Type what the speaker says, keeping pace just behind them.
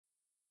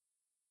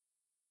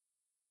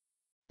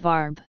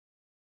barb.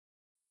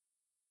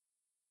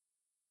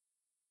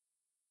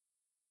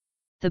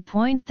 The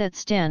point that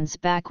stands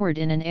backward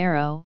in an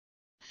arrow,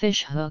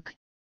 fish hook,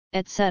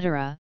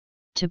 etc.,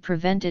 to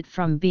prevent it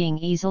from being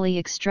easily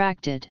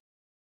extracted.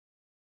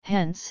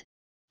 Hence,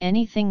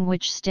 anything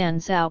which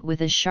stands out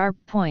with a sharp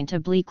point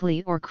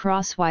obliquely or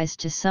crosswise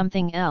to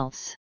something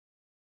else.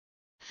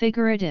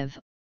 Figurative,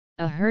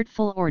 a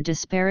hurtful or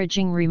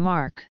disparaging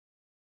remark.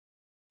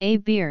 A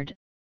beard,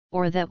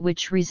 or that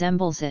which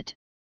resembles it,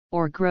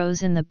 or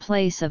grows in the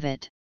place of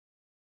it.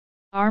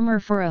 Armor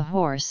for a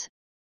horse,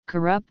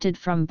 corrupted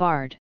from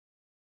barred.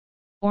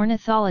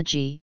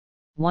 Ornithology,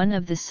 one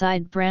of the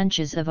side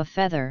branches of a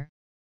feather,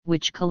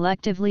 which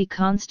collectively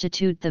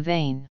constitute the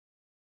vane.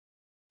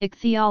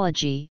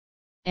 Ichthyology,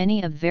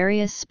 any of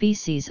various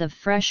species of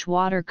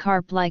freshwater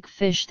carp-like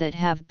fish that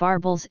have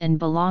barbels and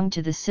belong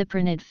to the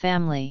cyprinid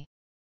family.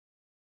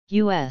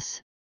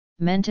 U.S.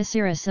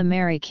 Mentaceras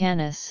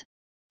americanus,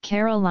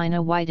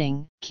 Carolina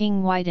whiting,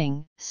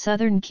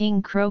 southern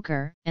king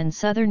croaker, and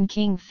southern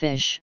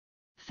kingfish,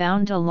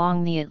 found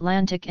along the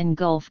Atlantic and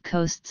Gulf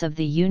coasts of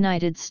the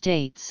United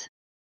States.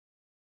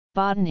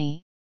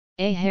 Botany,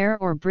 a hair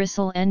or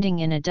bristle ending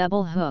in a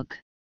double hook.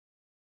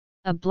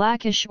 A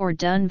blackish or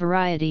dun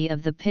variety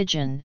of the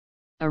pigeon,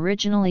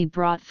 originally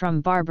brought from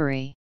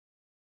Barbary.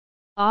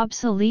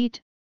 Obsolete,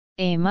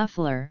 a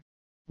muffler,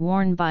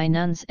 worn by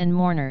nuns and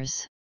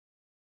mourners.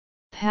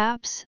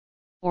 Paps,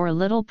 or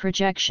little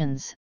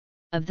projections,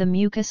 of the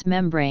mucous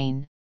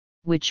membrane,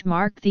 which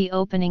mark the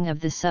opening of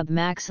the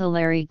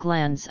submaxillary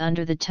glands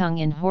under the tongue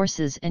in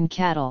horses and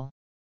cattle.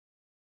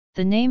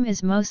 The name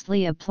is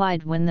mostly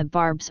applied when the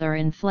barbs are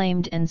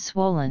inflamed and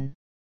swollen.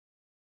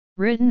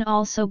 Written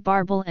also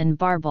barbel and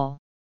barbel.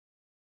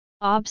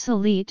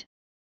 Obsolete,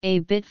 a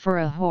bit for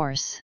a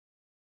horse.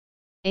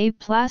 A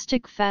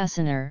plastic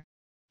fastener,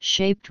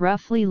 shaped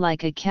roughly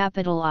like a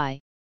capital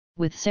I,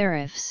 with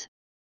serifs,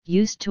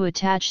 used to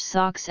attach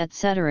socks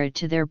etc.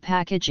 to their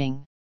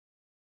packaging.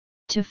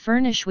 To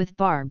furnish with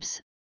barbs,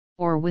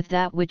 or with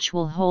that which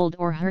will hold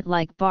or hurt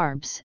like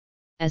barbs,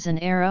 as an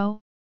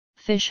arrow,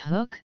 fish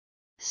hook,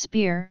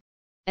 spear,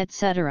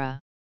 etc.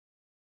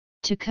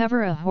 To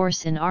cover a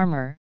horse in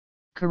armor,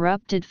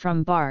 corrupted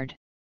from barred.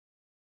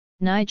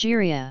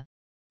 Nigeria,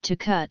 to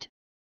cut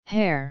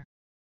hair.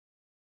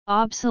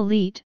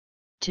 Obsolete,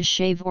 to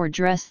shave or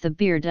dress the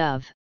beard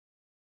of.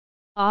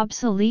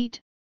 Obsolete,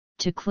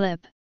 to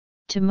clip,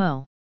 to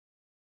mow.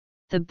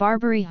 The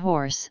Barbary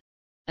horse,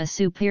 a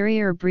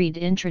superior breed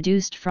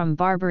introduced from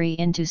Barbary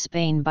into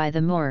Spain by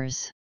the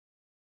Moors.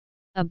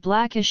 A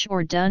blackish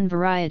or dun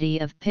variety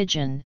of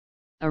pigeon,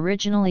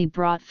 originally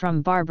brought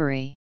from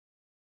Barbary.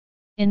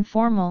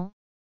 Informal,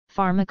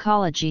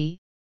 pharmacology,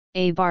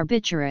 a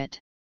barbiturate.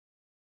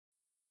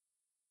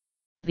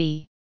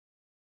 B.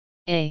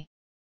 A.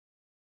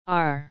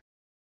 R.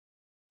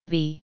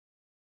 B.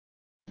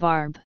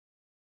 Barb.